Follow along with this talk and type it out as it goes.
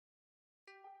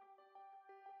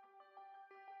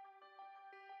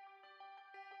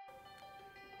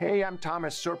Hey, I'm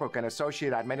Thomas Zurbuchen,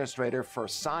 Associate Administrator for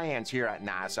Science here at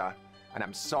NASA, and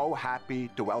I'm so happy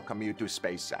to welcome you to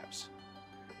Space Apps.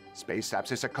 Space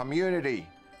Apps is a community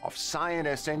of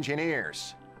scientists,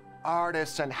 engineers,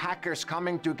 artists, and hackers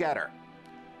coming together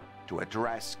to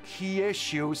address key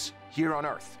issues here on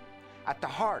Earth. At the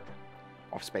heart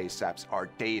of Space Apps are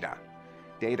data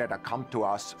that come to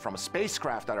us from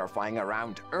spacecraft that are flying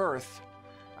around Earth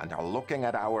and are looking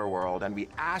at our world, and we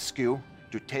ask you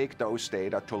to take those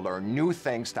data to learn new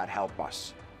things that help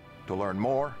us. To learn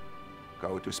more,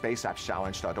 go to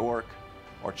spaceappschallenge.org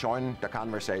or join the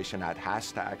conversation at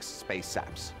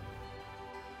 #SpaceApps.